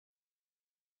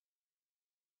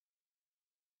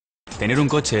Tener un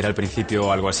coche era al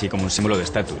principio algo así como un símbolo de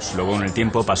estatus. Luego, en el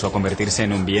tiempo, pasó a convertirse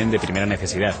en un bien de primera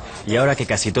necesidad. Y ahora que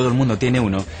casi todo el mundo tiene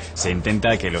uno, se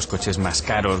intenta que los coches más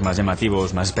caros, más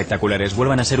llamativos, más espectaculares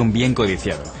vuelvan a ser un bien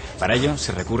codiciado. Para ello,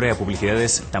 se recurre a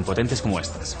publicidades tan potentes como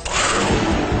estas.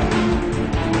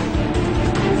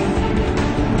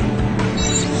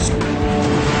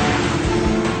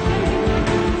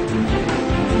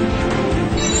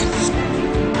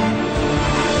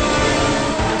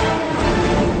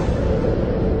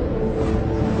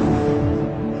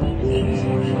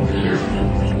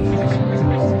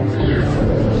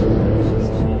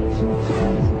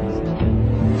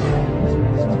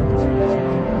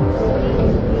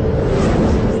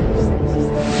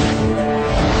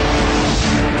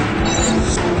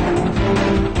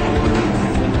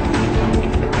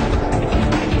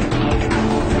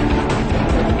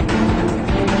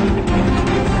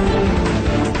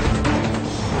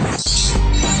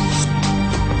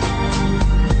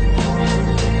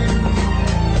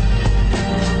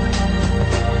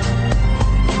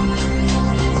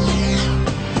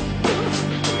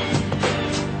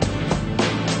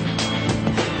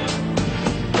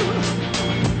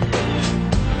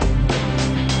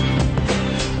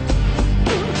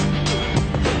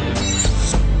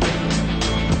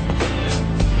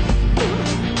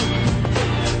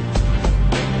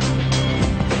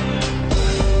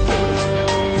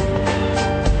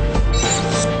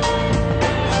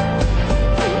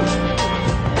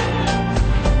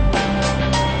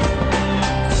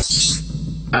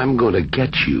 "I'm going to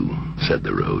get you," said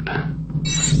the road.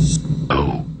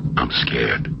 "Oh, I'm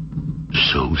scared.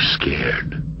 So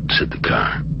scared," said the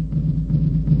car.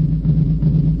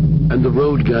 And the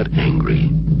road got angry.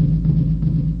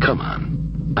 "Come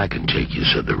on, I can take you,"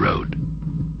 said the road.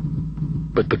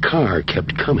 But the car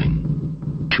kept coming,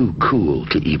 too cool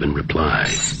to even reply.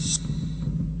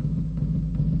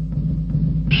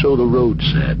 So the road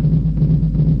said,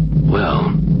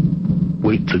 "Well,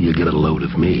 wait till you get a load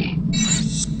of me."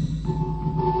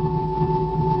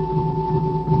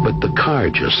 But the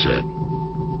car just said,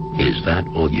 "Is that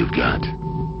all you've got?"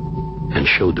 and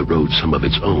showed the road some of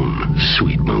its own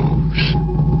sweet moves.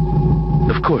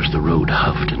 Of course, the road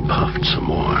huffed and puffed some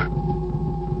more.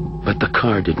 But the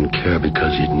car didn't care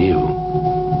because it knew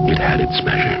it had its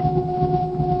measure.